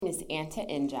Anta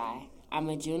Njai. I'm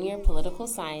a junior political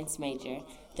science major,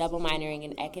 double minoring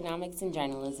in economics and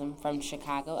journalism from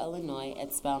Chicago, Illinois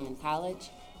at Spelman College,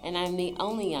 and I'm the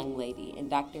only young lady in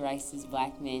Dr. Rice's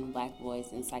Black Men, Black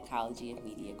Boys, and Psychology of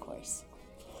Media course.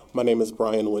 My name is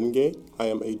Brian Wingate. I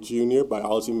am a junior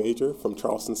biology major from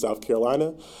Charleston, South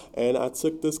Carolina, and I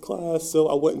took this class so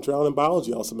I wouldn't drown in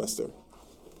biology all semester.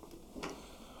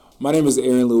 My name is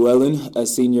Aaron Llewellyn, a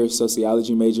senior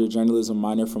sociology major, journalism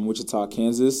minor from Wichita,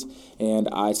 Kansas, and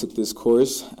I took this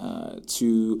course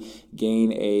to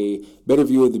gain a better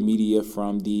view of the media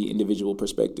from the individual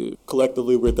perspective.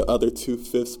 Collectively, we're the Other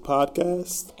Two-Fifths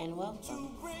podcast. And welcome.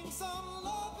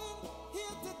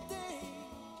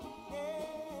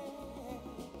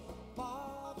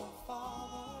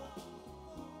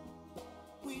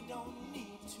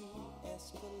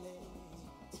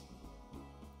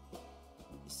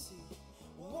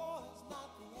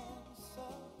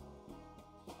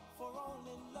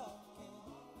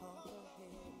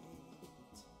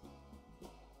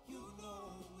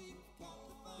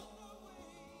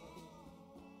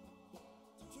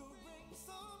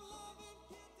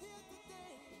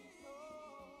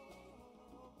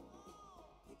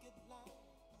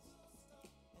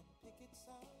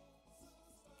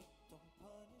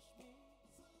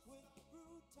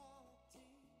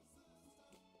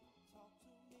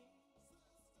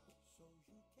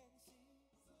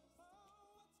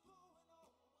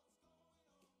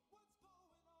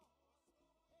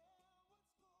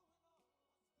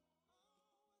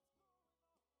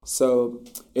 So,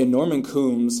 in Norman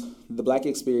Coombs, The Black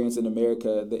Experience in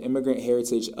America, The Immigrant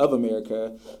Heritage of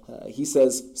America, he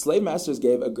says, slave masters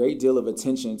gave a great deal of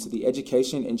attention to the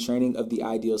education and training of the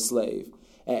ideal slave.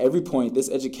 At every point, this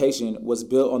education was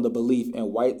built on the belief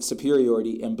in white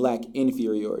superiority and black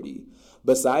inferiority.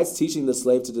 Besides teaching the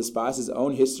slave to despise his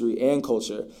own history and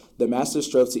culture, the master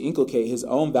strove to inculcate his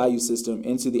own value system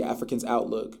into the African's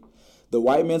outlook. The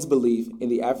white man's belief in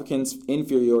the African's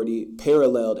inferiority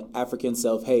paralleled African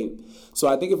self-hate. So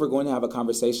I think if we're going to have a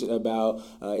conversation about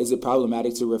is it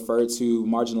problematic to refer to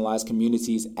marginalized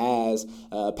communities as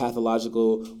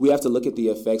pathological, we have to look at the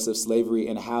effects of slavery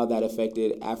and how that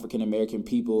affected African American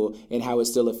people and how it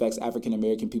still affects African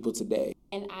American people today.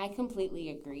 And I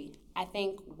completely agree. I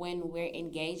think when we're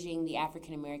engaging the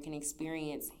African American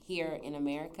experience here in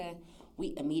America,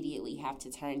 we immediately have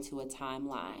to turn to a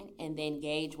timeline and then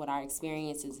gauge what our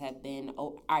experiences have been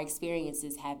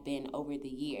over the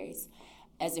years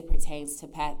as it pertains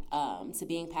to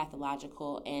being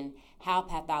pathological and how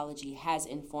pathology has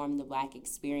informed the Black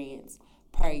experience,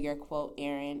 per your quote,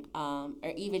 Aaron,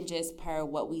 or even just per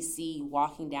what we see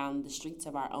walking down the streets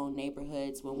of our own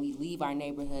neighborhoods when we leave our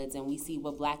neighborhoods and we see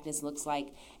what Blackness looks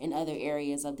like in other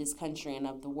areas of this country and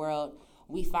of the world.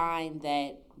 We find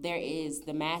that there is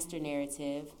the master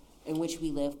narrative in which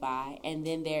we live by, and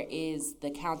then there is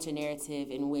the counter narrative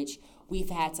in which we've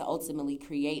had to ultimately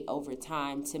create over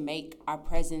time to make our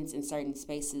presence in certain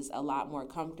spaces a lot more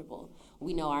comfortable.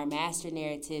 We know our master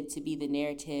narrative to be the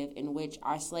narrative in which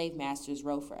our slave masters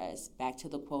wrote for us, back to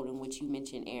the quote in which you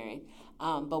mentioned, Aaron.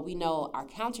 But we know our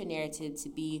counter narrative to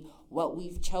be what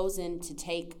we've chosen to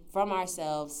take from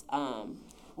ourselves,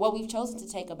 what we've chosen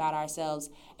to take about ourselves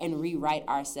and rewrite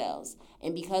ourselves.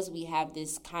 And because we have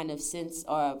this kind of sense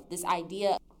or this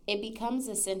idea, it becomes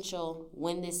essential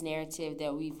when this narrative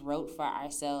that we've wrote for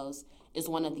ourselves is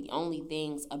one of the only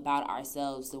things about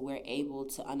ourselves that we're able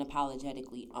to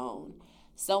unapologetically own.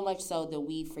 So much so that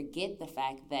we forget the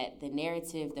fact that the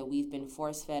narrative that we've been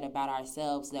force-fed about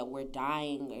ourselves that we're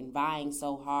dying and vying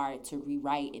so hard to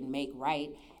rewrite and make right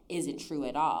isn't true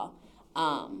at all.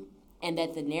 And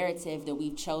that the narrative that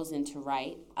we've chosen to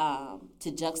write,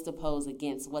 to juxtapose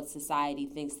against what society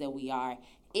thinks that we are,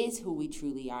 is who we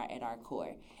truly are at our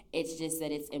core. It's just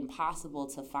that it's impossible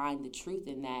to find the truth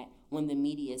in that when the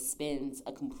media spins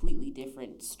a completely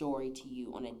different story to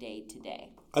you on a day-to-day.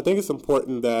 I think it's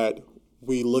important that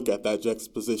we look at that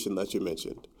juxtaposition that you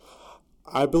mentioned.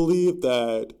 I believe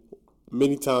that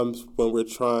many times when we're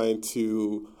trying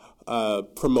to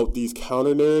promote these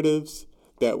counter-narratives,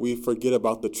 that we forget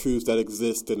about the truths that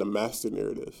exist in the master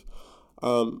narrative.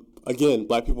 Again,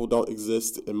 Black people don't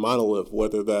exist in monolith,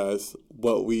 whether that's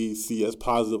what we see as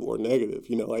positive or negative.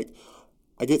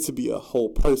 I get to be a whole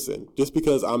person. Just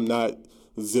because I'm not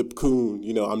Zip Coon,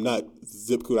 I'm not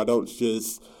Zip Coon. I don't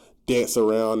just dance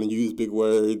around and use big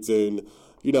words and,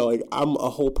 I'm a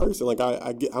whole person.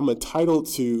 I'm entitled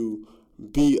to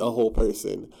be a whole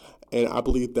person. And I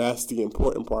believe that's the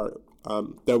important part,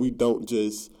 that we don't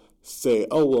just say,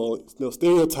 oh, well,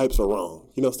 stereotypes are wrong.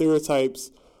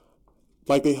 Stereotypes,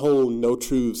 like they hold no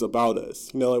truths about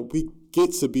us. We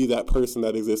get to be that person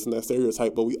that exists in that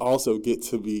stereotype, but we also get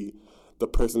to be the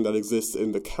person that exists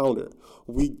in the counter.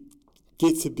 We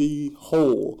get to be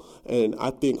whole, and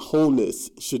I think wholeness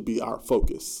should be our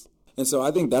focus. And so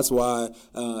I think that's why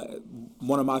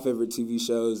one of my favorite TV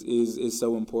shows is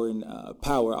so important,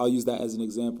 Power. I'll use that as an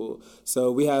example.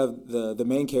 So we have the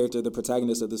main character, the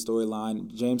protagonist of the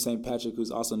storyline, James St. Patrick, who's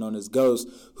also known as Ghost,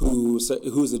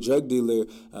 who's a drug dealer,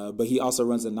 but he also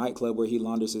runs a nightclub where he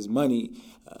launders his money.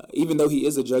 Even though he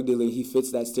is a drug dealer, he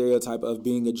fits that stereotype of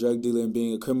being a drug dealer and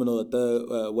being a criminal, a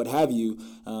thug, what have you.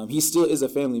 He still is a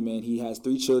family man. He has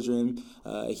 3 children.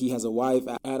 He has a wife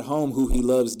at home who he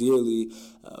loves dearly,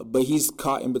 but he's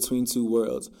caught in between 2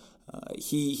 worlds.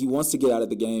 He wants to get out of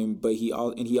the game, but he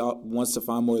wants to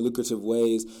find more lucrative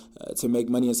ways to make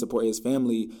money and support his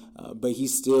family. But he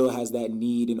still has that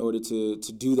need in order to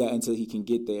do that until he can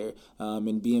get there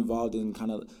and be involved in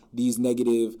kind of these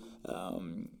negative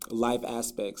life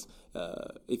aspects,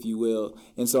 if you will.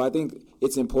 And so I think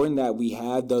it's important that we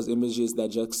have those images that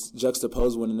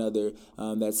juxtapose one another,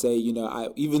 that say,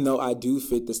 even though I do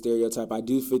fit the stereotype, I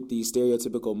do fit the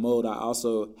stereotypical mold, I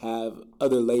also have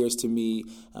other layers to me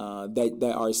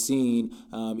that are seen,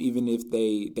 even if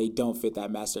they don't fit that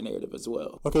master narrative as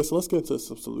well. Okay, so let's get into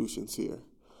some solutions here.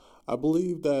 I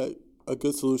believe that a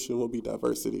good solution will be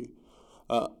diversity.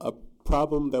 A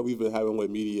problem that we've been having with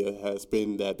media has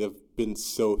been that there have been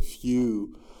so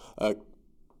few like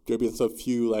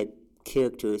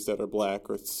characters that are black,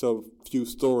 or so few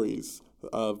stories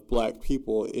of black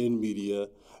people in media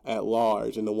at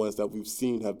large, and the ones that we've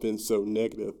seen have been so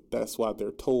negative. That's why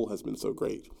their toll has been so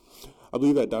great. I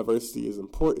believe that diversity is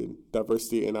important.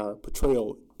 Diversity in our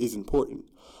portrayal is important.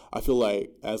 I feel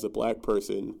like as a black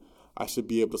person, I should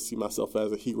be able to see myself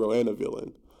as a hero and a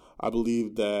villain. I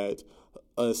believe that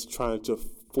us trying to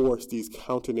force these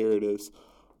counter narratives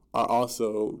are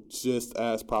also just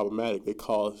as problematic. They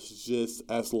cause just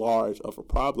as large of a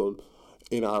problem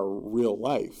in our real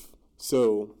life.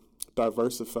 So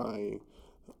diversifying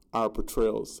our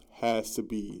portrayals has to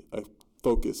be a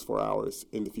focus for ours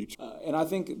in the future. And I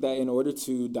think that in order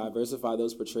to diversify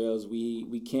those portrayals,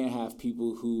 we can't have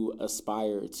people who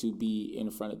aspire to be in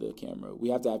front of the camera. We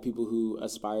have to have people who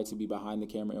aspire to be behind the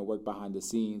camera and work behind the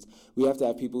scenes. We have to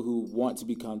have people who want to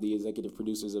become the executive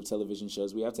producers of television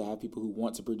shows. We have to have people who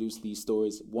want to produce these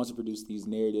stories, want to produce these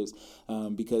narratives,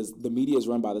 because the media is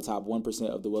run by the top 1%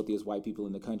 of the wealthiest white people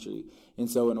in the country. And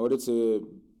so in order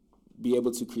to be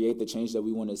able to create the change that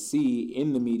we want to see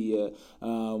in the media,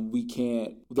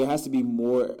 there has to be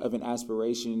more of an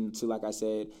aspiration to, like I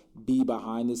said, be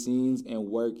behind the scenes and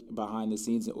work behind the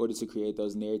scenes in order to create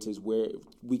those narratives where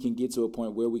we can get to a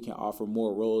point where we can offer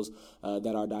more roles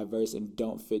that are diverse and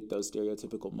don't fit those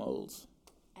stereotypical molds.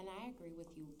 And I agree with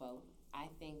you both. I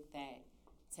think that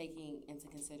taking into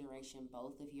consideration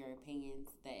both of your opinions,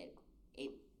 that it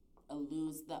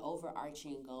eludes the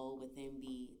overarching goal within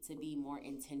to be more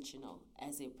intentional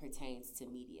as it pertains to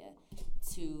media,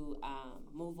 to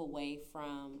move away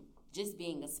from just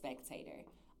being a spectator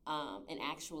and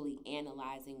actually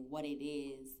analyzing what it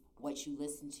is, what you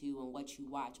listen to and what you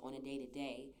watch on a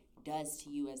day-to-day does to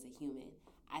you as a human.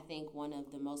 I think one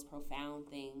of the most profound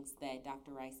things that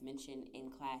Dr. Rice mentioned in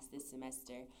class this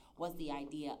semester was the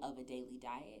idea of a daily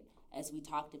diet. As we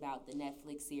talked about the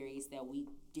Netflix series that we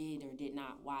did or did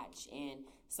not watch, and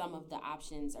some of the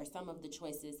options or some of the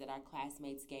choices that our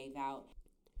classmates gave out,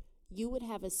 you would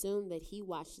have assumed that he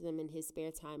watched them in his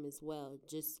spare time as well,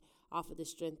 just off of the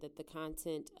strength that the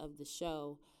content of the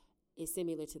show is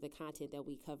similar to the content that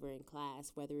we cover in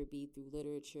class, whether it be through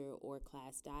literature or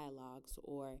class dialogues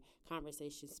or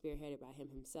conversations spearheaded by him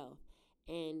himself.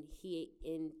 And he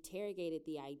interrogated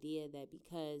the idea that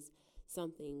because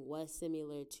something was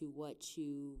similar to what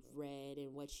you read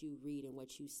and what you read and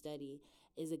what you study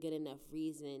is a good enough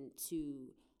reason to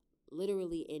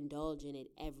literally indulge in it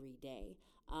every day.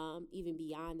 Even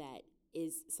beyond that,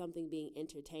 is something being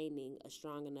entertaining a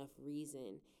strong enough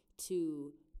reason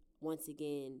to, once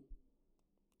again,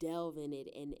 delve in it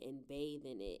and bathe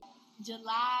in it.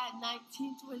 July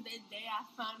 19th was that day I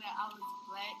found out I was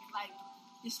black. Like,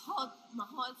 my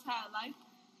whole entire life,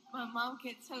 my mom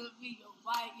kept telling me,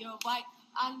 you're white.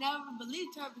 I never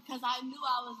believed her because I knew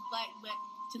I was black. But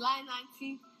July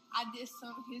 19th, I did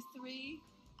some history.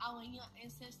 I went on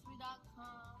Ancestry.com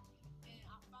and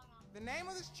I found out. The name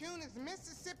of this tune is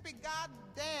Mississippi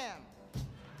Goddamn.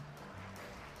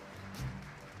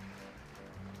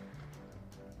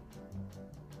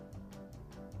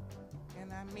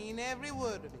 And I mean every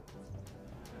word of it.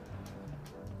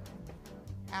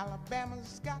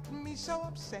 Alabama's got me so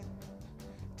upset.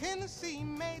 Tennessee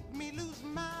made me lose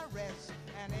my rest.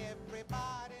 And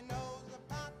everybody knows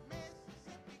about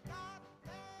Mississippi Goddamn.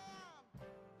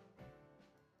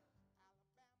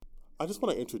 I just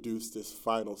want to introduce this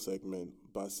final segment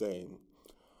by saying,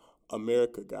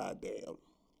 America, goddamn.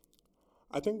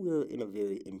 I think we're in a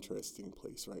very interesting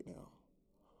place right now.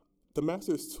 The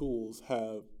master's tools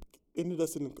have ended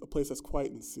us in a place that's quite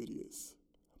insidious.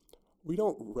 We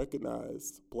don't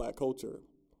recognize black culture,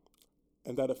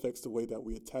 and that affects the way that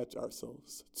we attach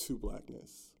ourselves to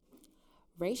blackness.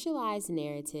 Racialized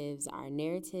narratives are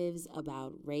narratives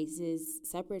about races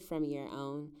separate from your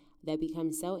own that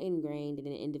become so ingrained in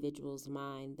an individual's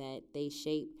mind that they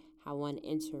shape how one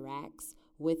interacts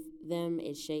with them.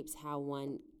 It shapes how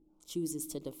one chooses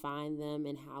to define them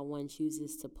and how one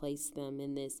chooses to place them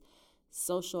in this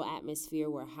social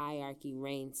atmosphere where hierarchy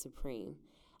reigns supreme.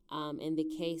 In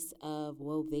the case of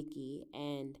Wovicki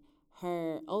and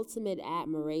her ultimate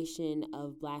admiration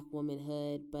of black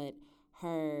womanhood, but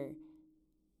her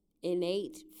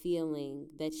innate feeling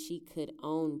that she could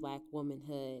own black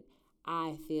womanhood,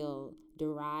 I feel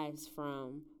derives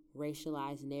from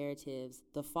racialized narratives,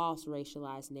 the false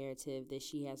racialized narrative that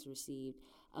she has received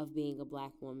of being a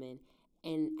black woman,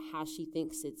 and how she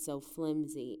thinks it's so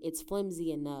flimsy. It's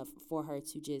flimsy enough for her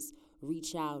to just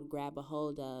reach out, grab a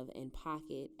hold of, and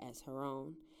pocket as her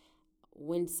own.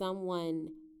 When someone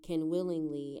can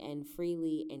willingly and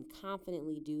freely and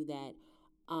confidently do that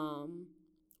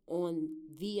on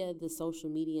via the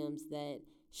social mediums that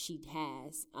she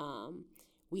has,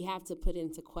 we have to put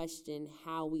into question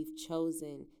how we've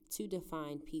chosen to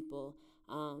define people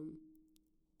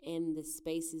in the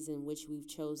spaces in which we've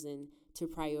chosen to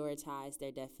prioritize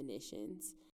their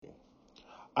definitions.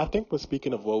 I think when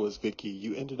speaking of Woe is Vicky,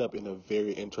 you ended up in a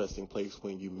very interesting place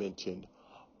when you mentioned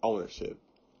ownership.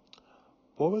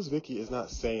 Woe is Vicky is not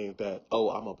saying that, oh,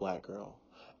 I'm a black girl,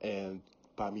 and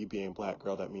by me being a black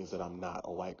girl, that means that I'm not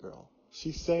a white girl.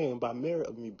 She's saying by merit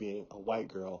of me being a white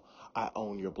girl, I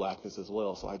own your blackness as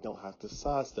well, so I don't have to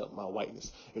sidestep my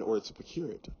whiteness in order to procure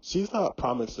it. She's not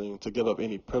promising to give up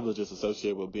any privileges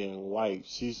associated with being white.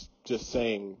 She's just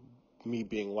saying me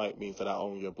being white means that I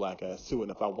own your black ass too,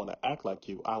 and if I want to act like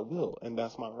you, I will, and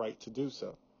that's my right to do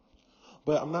so.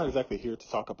 But I'm not exactly here to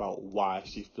talk about why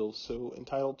she feels so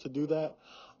entitled to do that.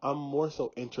 I'm more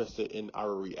so interested in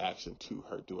our reaction to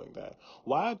her doing that.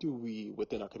 Why do we,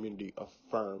 within our community,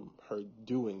 affirm her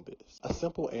doing this? A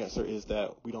simple answer is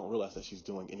that we don't realize that she's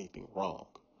doing anything wrong.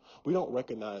 We don't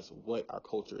recognize what our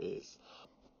culture is.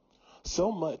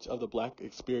 So much of the black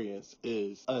experience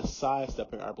is us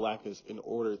sidestepping our blackness in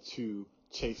order to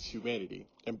chase humanity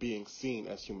and being seen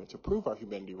as human, to prove our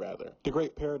humanity rather. The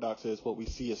great paradox is what we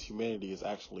see as humanity is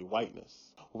actually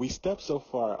whiteness. We step so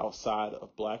far outside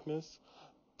of blackness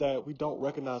that we don't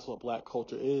recognize what black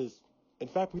culture is. In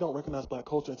fact, we don't recognize black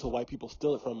culture until white people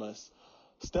steal it from us,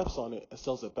 steps on it, and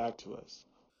sells it back to us.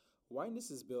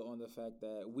 Whiteness is built on the fact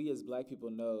that we as black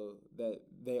people know that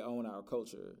they own our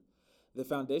culture. The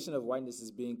foundation of whiteness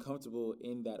is being comfortable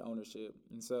in that ownership.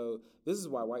 And so this is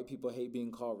why white people hate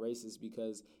being called racist,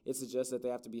 because it suggests that they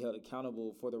have to be held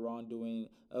accountable for the wrongdoing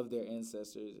of their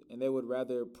ancestors. And they would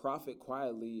rather profit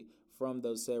quietly from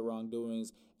those said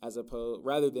wrongdoings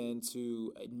rather than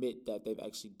to admit that they've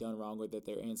actually done wrong or that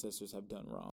their ancestors have done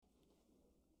wrong.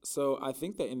 So I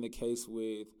think that in the case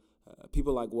with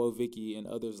people like Wovicki and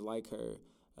others like her,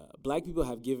 black people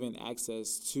have given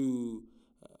access to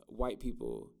white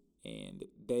people, and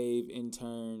they've in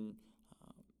turn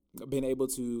been able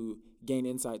to gain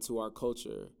insight to our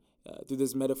culture through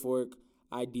this metaphoric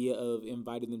idea of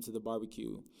inviting them to the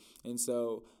barbecue. And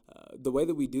so the way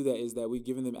that we do that is that we've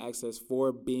given them access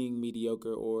for being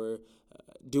mediocre or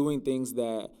doing things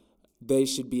that they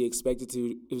should be expected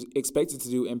to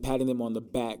do, and patting them on the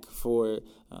back for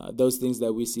those things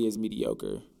that we see as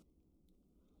mediocre.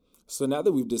 So now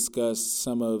that we've discussed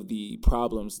some of the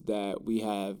problems that we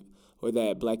have or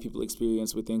that black people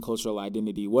experience within cultural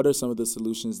identity, what are some of the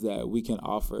solutions that we can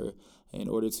offer in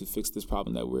order to fix this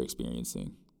problem that we're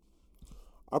experiencing?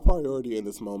 Our priority in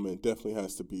this moment definitely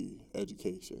has to be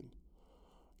education.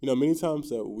 Many times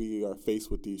that we are faced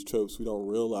with these tropes, we don't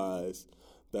realize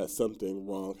that something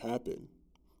wrong happened.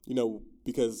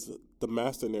 Because the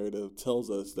master narrative tells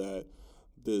us that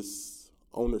this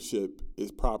ownership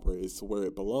is proper, it's where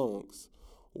it belongs.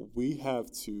 We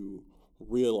have to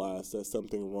realize that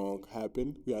something wrong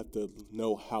happened. We have to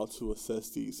know how to assess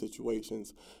these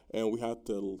situations, and we have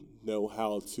to know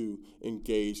how to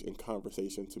engage in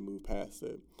conversation to move past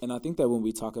it. And I think that when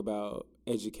we talk about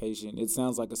education, it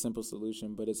sounds like a simple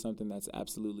solution, but it's something that's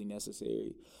absolutely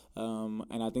necessary.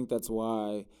 And I think that's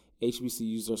why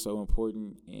HBCUs are so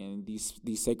important, and these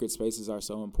sacred spaces are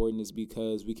so important, is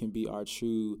because we can be our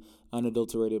true,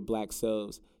 unadulterated black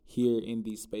selves here in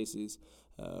these spaces.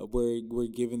 We're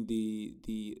given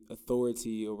the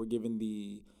authority, or we're given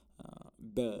the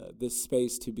the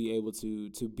space to be able to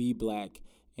be Black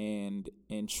and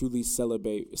truly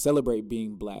celebrate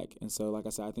being Black. And so, like I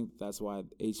said, I think that's why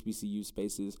HBCU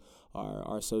spaces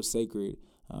are so sacred,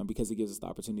 because it gives us the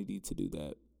opportunity to do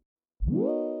that.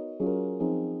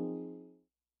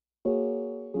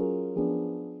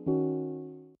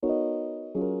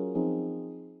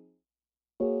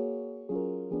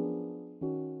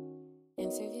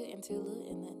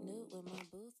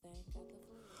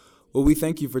 Well, we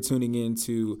thank you for tuning in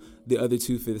to the Other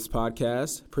Two-Fifths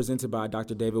podcast, presented by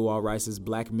Dr. David Wall Rice's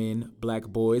Black Men, Black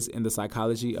Boys in the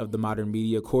Psychology of the Modern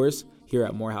Media course here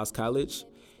at Morehouse College.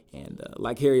 And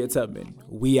like Harriet Tubman,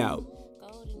 we out.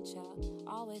 Golden child,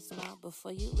 always smile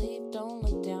before you leave. Don't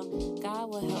look down. God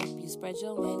will help you spread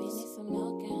your wings. Need some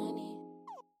milk and honey.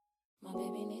 My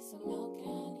baby needs some milk and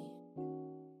honey.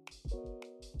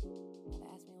 Never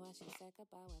asked me why she said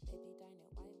goodbye. Why baby dying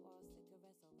at white.